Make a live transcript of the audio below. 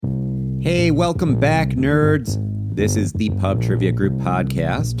Hey, welcome back, nerds. This is the Pub Trivia Group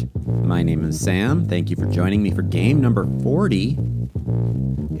podcast. My name is Sam. Thank you for joining me for game number 40.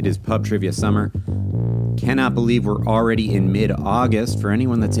 It is Pub Trivia Summer. Cannot believe we're already in mid-August. For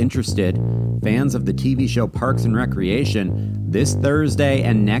anyone that's interested, fans of the TV show Parks and Recreation, this Thursday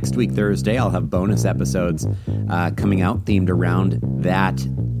and next week Thursday, I'll have bonus episodes coming out themed around that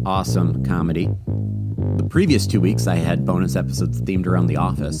awesome comedy. The previous 2 weeks, I had bonus episodes themed around The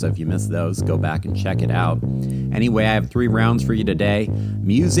Office, so if you missed those, go back and check it out. Anyway, I have 3 rounds for you today: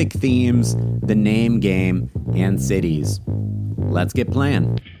 music themes, the name game, and cities. Let's get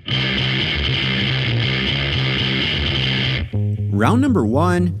playing. Round number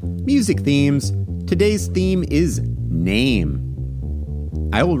 1, music themes. Today's theme is name.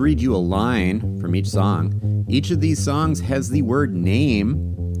 I will read you a line from each song. Each of these songs has the word name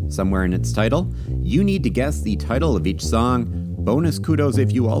somewhere in its title. You need to guess the title of each song. Bonus kudos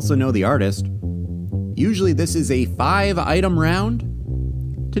if you also know the artist. Usually this is a 5-item round.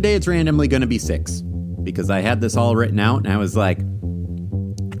 Today it's randomly going to be 6 because I had this all written out and I was like,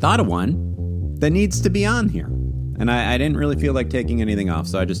 I thought of one that needs to be on here. And I didn't really feel like taking anything off,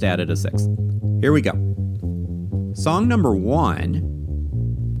 so I just added a 6th. Here we go. Song number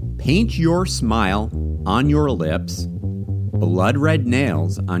 1, paint your smile on your lips, blood red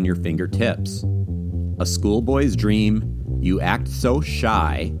nails on your fingertips. A schoolboy's dream, you act so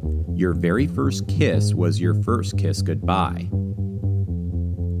shy, your very first kiss was your first kiss goodbye.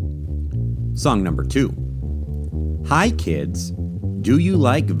 Song number 2. Hi kids, do you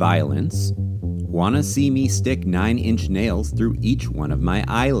like violence? Wanna see me stick 9-inch nails through each one of my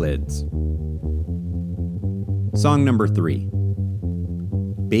eyelids? Song number 3.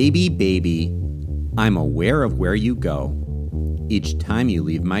 Baby, baby, I'm aware of where you go. Each time you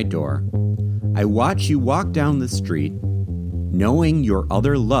leave my door, I watch you walk down the street, knowing your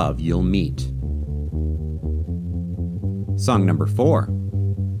other love you'll meet. Song number 4.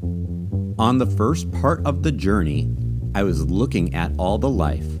 On the first part of the journey, I was looking at all the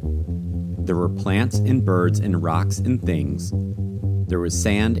life. There were plants and birds and rocks and things. There was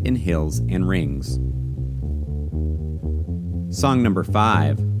sand and hills and rings. Song number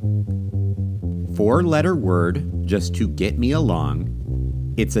 5. 4-letter word just to get me along.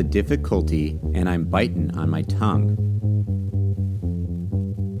 It's a difficulty and I'm biting on my tongue.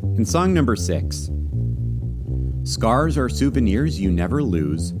 And song number 6. Scars are souvenirs you never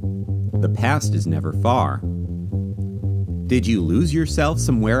lose. The past is never far. Did you lose yourself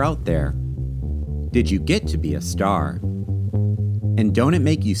somewhere out there? Did you get to be a star? And don't it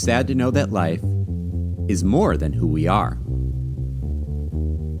make you sad to know that life is more than who we are?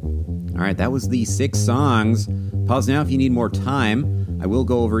 All right, that was the 6 songs. Pause now if you need more time. I will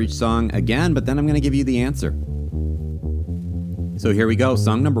go over each song again, but then I'm going to give you the answer. So here we go.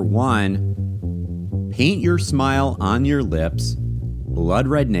 Song number 1. Paint your smile on your lips, blood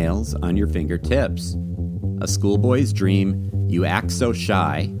red nails on your fingertips. A schoolboy's dream, you act so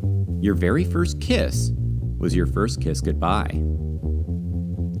shy. Your very first kiss was your first kiss goodbye.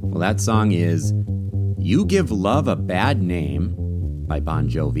 Well, that song is You Give Love a Bad Name by Bon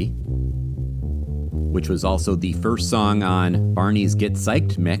Jovi, which was also the first song on Barney's Get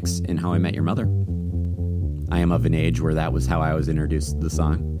Psyched mix in How I Met Your Mother. I am of an age where that was how I was introduced to the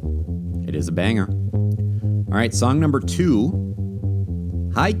song. It is a banger. All right, song number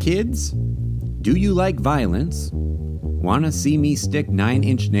 2. Hi kids, do you like violence? Wanna see me stick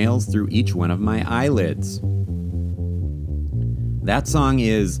 9-inch nails through each one of my eyelids? That song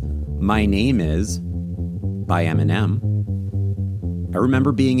is My Name Is by Eminem. I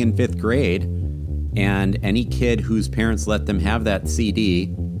remember being in 5th grade, and any kid whose parents let them have that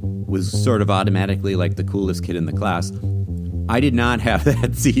CD was sort of automatically like the coolest kid in the class. I did not have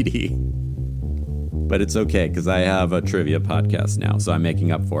that CD, but it's okay because I have a trivia podcast now, so I'm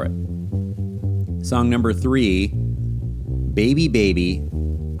making up for it. Song number 3, Baby, baby,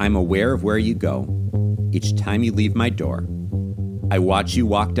 I'm aware of where you go. Each time you leave my door, I watch you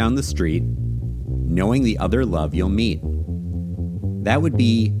walk down the street, knowing the other love you'll meet. That would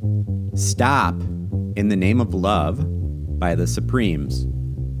be Stop in the Name of Love by the Supremes.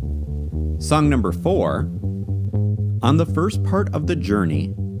 Song number 4. On the first part of the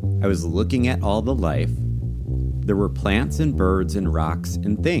journey, I was looking at all the life. There were plants and birds and rocks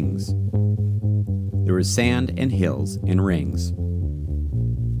and things. There was sand and hills and rings.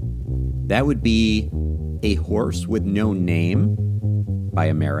 That would be A Horse with No Name by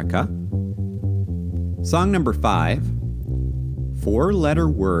America. Song number 5. 4-letter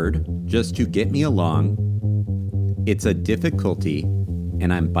word just to get me along. It's a difficulty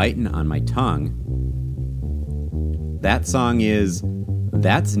and I'm biting on my tongue. That song is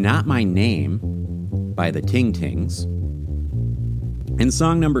That's Not My Name by the Ting Tings. And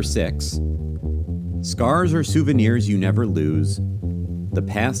song number 6, Scars are souvenirs you never lose. The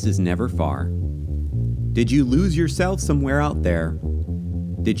past is never far. Did you lose yourself somewhere out there?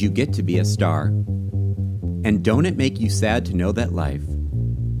 Did you get to be a star? And don't it make you sad to know that life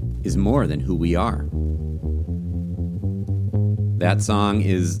is more than who we are? That song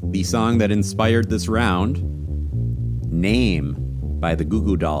is the song that inspired this round, Name by the Goo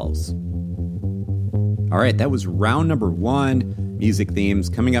Goo Dolls. All right, that was round number 1, music themes.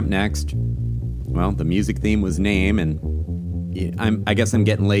 Coming up next, well, the music theme was Name, and I guess I'm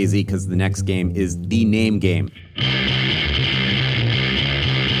getting lazy because the next game is the Name Game.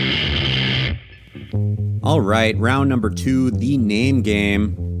 All right, round number 2, the Name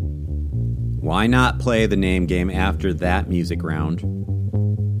Game. Why not play the Name Game after that music round?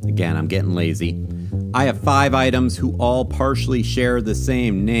 Again, I'm getting lazy. I have 5 items who all partially share the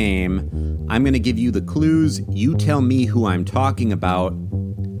same name. I'm going to give you the clues. You tell me who I'm talking about.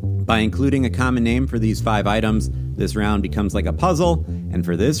 By including a common name for these 5 items, this round becomes like a puzzle, and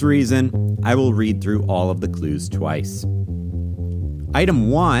for this reason, I will read through all of the clues twice. Item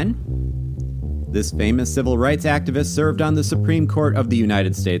 1. This famous civil rights activist served on the Supreme Court of the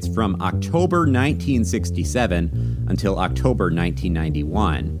United States from October 1967 until October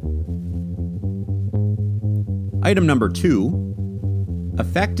 1991. Item number 2.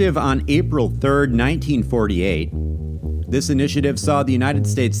 Effective on April 3rd, 1948, this initiative saw the United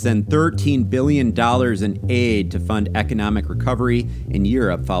States send $13 billion in aid to fund economic recovery in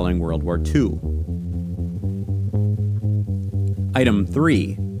Europe following World War II. Item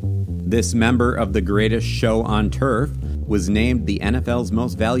 3. This member of the Greatest Show on Turf was named the NFL's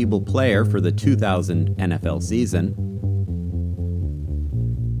most valuable player for the 2000 NFL season.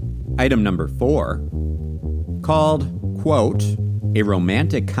 Item number 4. Called, quote, A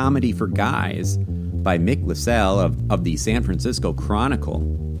Romantic Comedy for Guys by Mick LaSalle of the San Francisco Chronicle.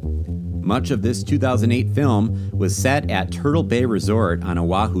 Much of this 2008 film was set at Turtle Bay Resort on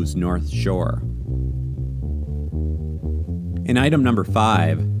Oahu's North Shore. In item number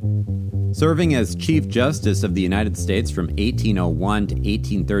 5, serving as Chief Justice of the United States from 1801 to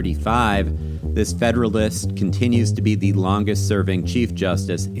 1835, this Federalist continues to be the longest-serving Chief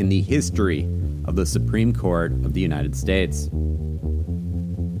Justice in the history of the Supreme Court of the United States.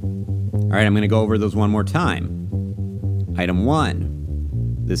 All right, I'm going to go over those one more time. Item 1.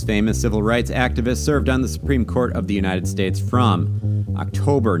 This famous civil rights activist served on the Supreme Court of the United States from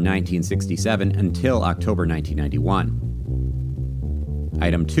October 1967 until October 1991.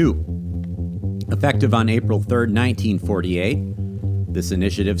 Item 2. Effective on April 3rd, 1948, this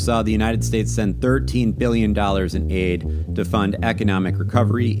initiative saw the United States send $13 billion in aid to fund economic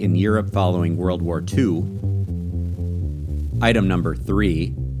recovery in Europe following World War II. Item number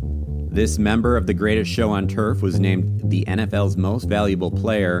 3. This member of the Greatest Show on Turf was named the NFL's most valuable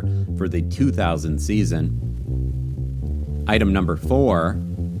player for the 2000 season. Item number 4,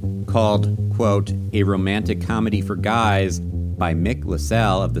 called, quote, A Romantic Comedy for Guys by Mick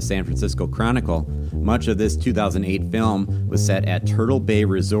LaSalle of the San Francisco Chronicle. Much of this 2008 film was set at Turtle Bay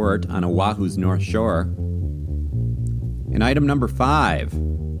Resort on Oahu's North Shore. And item number 5,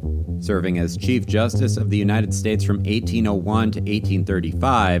 serving as Chief Justice of the United States from 1801 to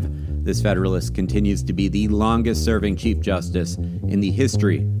 1835, this Federalist continues to be the longest-serving Chief Justice in the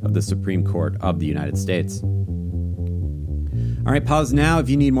history of the Supreme Court of the United States. All right, pause now. If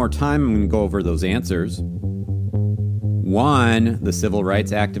you need more time, I'm going to go over those answers. 1. The civil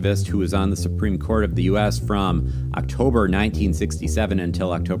rights activist who was on the Supreme Court of the U.S. from October 1967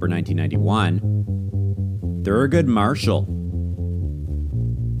 until October 1991. Thurgood Marshall,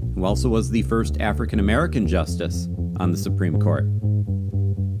 who also was the first African-American justice on the Supreme Court.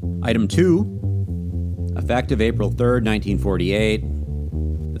 Item 2, effective April 3rd, 1948,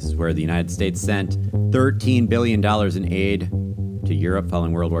 this is where the United States sent $13 billion in aid to Europe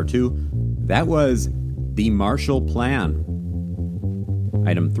following World War II. That was the Marshall Plan.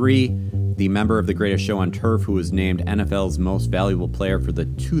 Item 3, the member of the Greatest Show on Turf who was named NFL's most valuable player for the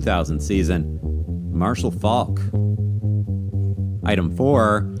 2000 season, Marshall Faulk. Item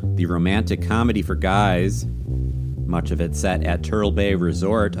 4, the romantic comedy for guys, much of it set at Turtle Bay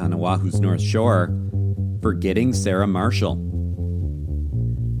Resort on Oahu's North Shore, Forgetting Sarah Marshall.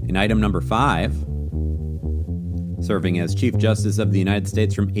 In item number 5, serving as Chief Justice of the United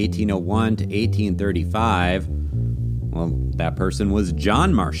States from 1801 to 1835, well, that person was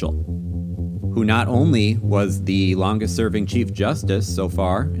John Marshall, who not only was the longest-serving Chief Justice so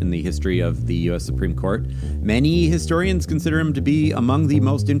far in the history of the U.S. Supreme Court, many historians consider him to be among the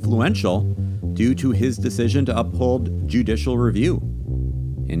most influential due to his decision to uphold judicial review.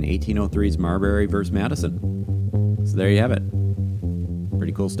 in 1803's Marbury versus Madison. So there you have it.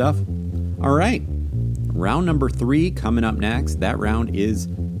 Pretty cool stuff. All right. Round number 3 coming up next. That round is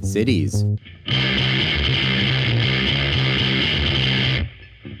cities.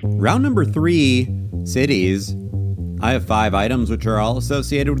 Round number 3, cities. I have 5 items which are all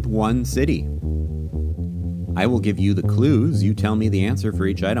associated with one city. I will give you the clues. You tell me the answer for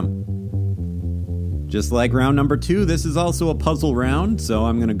each item. Just like round number 2, this is also a puzzle round, so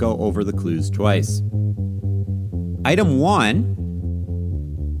I'm going to go over the clues twice. Item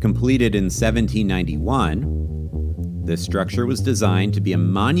 1, completed in 1791, this structure was designed to be a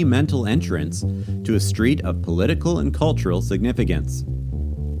monumental entrance to a street of political and cultural significance.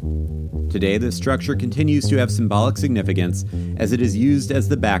 Today, this structure continues to have symbolic significance as it is used as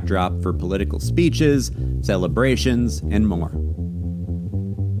the backdrop for political speeches, celebrations, and more.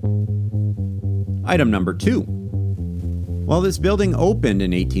 Item number 2. While this building opened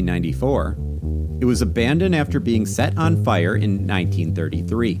in 1894, it was abandoned after being set on fire in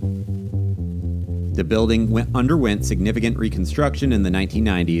 1933. The building underwent significant reconstruction in the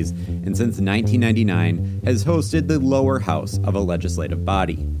 1990s, and since 1999 has hosted the lower house of a legislative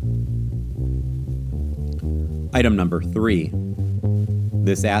body. Item number 3.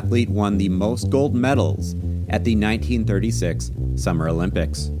 This athlete won the most gold medals at the 1936 Summer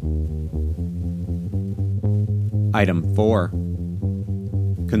Olympics. Item 4.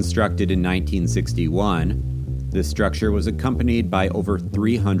 Constructed in 1961, this structure was accompanied by over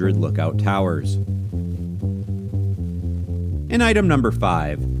 300 lookout towers. And item number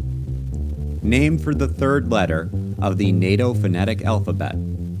 5. Named for the third letter of the NATO phonetic alphabet,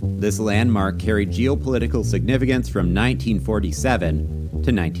 this landmark carried geopolitical significance from 1947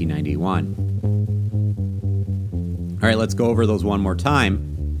 to 1991. All right, let's go over those one more time.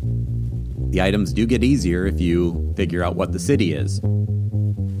 The items do get easier if you figure out what the city is.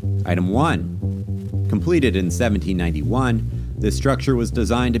 Item 1. Completed in 1791, this structure was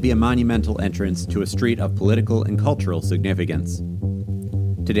designed to be a monumental entrance to a street of political and cultural significance.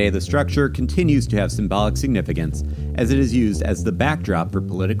 Today, the structure continues to have symbolic significance as it is used as the backdrop for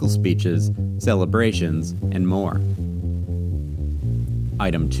political speeches, celebrations, and more.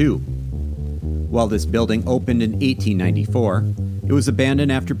 Item 2. While this building opened in 1894, it was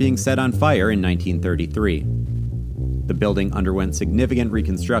abandoned after being set on fire in 1933. The building underwent significant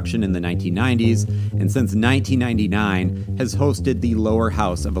reconstruction in the 1990s, and since 1999 has hosted the lower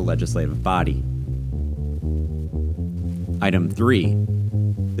house of a legislative body. Item 3.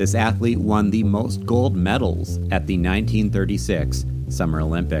 This athlete won the most gold medals at the 1936 Summer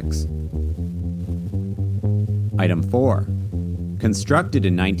Olympics. Item 4. Constructed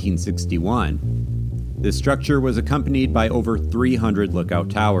in 1961, this structure was accompanied by over 300 lookout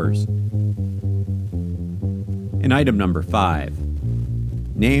towers. And item number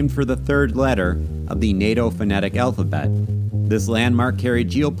 5. Named for the third letter of the NATO phonetic alphabet, this landmark carried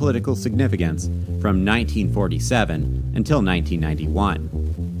geopolitical significance from 1947 until 1991.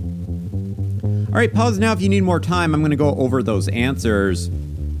 All right, pause now if you need more time. I'm going to go over those answers.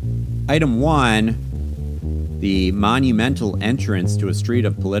 Item 1, the monumental entrance to a street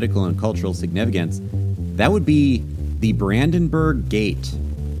of political and cultural significance. That would be the Brandenburg Gate.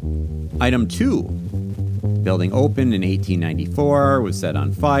 Item 2, building opened in 1894, was set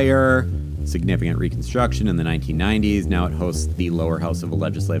on fire, significant reconstruction in the 1990s. Now it hosts the lower house of a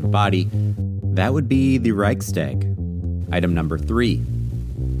legislative body. That would be the Reichstag. Item number 3.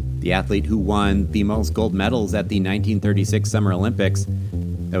 The athlete who won the most gold medals at the 1936 Summer Olympics.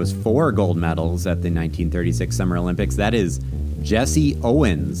 That was 4 gold medals at the 1936 Summer Olympics. That is Jesse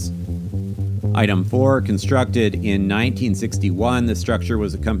Owens. Item 4, constructed in 1961, the structure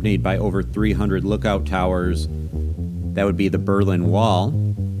was accompanied by over 300 lookout towers. That would be the Berlin Wall.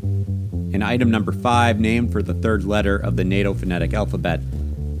 And item number 5, named for the third letter of the NATO phonetic alphabet.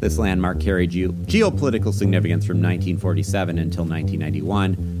 This landmark carried geopolitical significance from 1947 until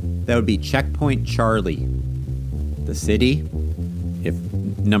 1991. That would be Checkpoint Charlie. The city, if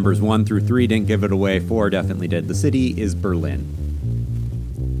numbers 1 through 3 didn't give it away, 4 definitely did. The city is Berlin.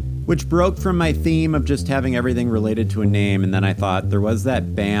 Which broke from my theme of just having everything related to a name, and then I thought there was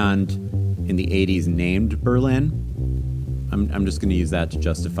that band in the 80s named Berlin. I'm just going to use that to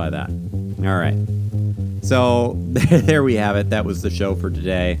justify that. All right. So there we have it. That was the show for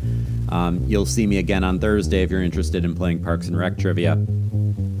today. You'll see me again on Thursday if you're interested in playing Parks and Rec trivia.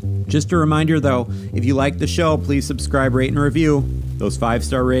 Just a reminder, though, if you like the show, please subscribe, rate, and review. Those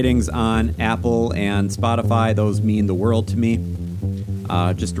 5-star ratings on Apple and Spotify, those mean the world to me.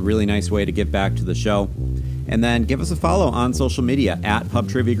 Just a really nice way to give back to the show. And then give us a follow on social media at Pub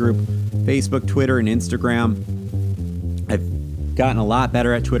Trivia Group, Facebook, Twitter, and Instagram. I've Gotten a lot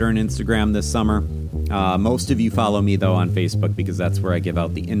better at Twitter and Instagram this summer. Most of you follow me, though, on Facebook because that's where I give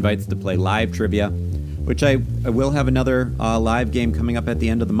out the invites to play live trivia, which I will have another live game coming up at the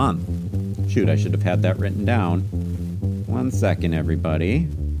end of the month. Shoot, I should have had that written down. 1 second, everybody.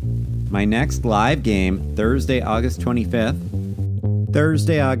 My next live game, Thursday, August 25th.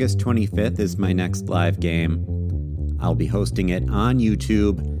 Thursday, August 25th is my next live game. I'll be hosting it on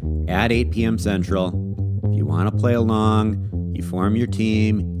YouTube at 8 p.m. Central. If you want to play along, you form your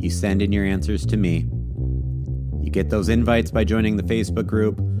team, you send in your answers to me. You get those invites by joining the Facebook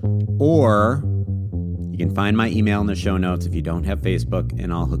group, or you can find my email in the show notes if you don't have Facebook,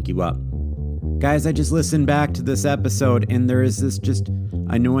 and I'll hook you up. Guys, I just listened back to this episode, and there is this just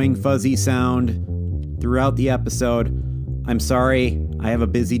annoying fuzzy sound throughout the episode. I'm sorry, I have a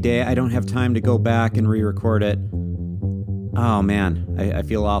busy day. I don't have time to go back and re-record it. Oh man, I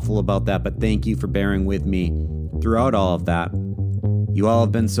feel awful about that, but thank you for bearing with me throughout all of that. You all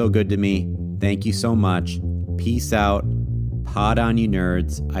have been so good to me. Thank you so much. Peace out. Pod on, you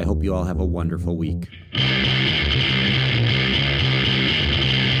nerds. I hope you all have a wonderful week.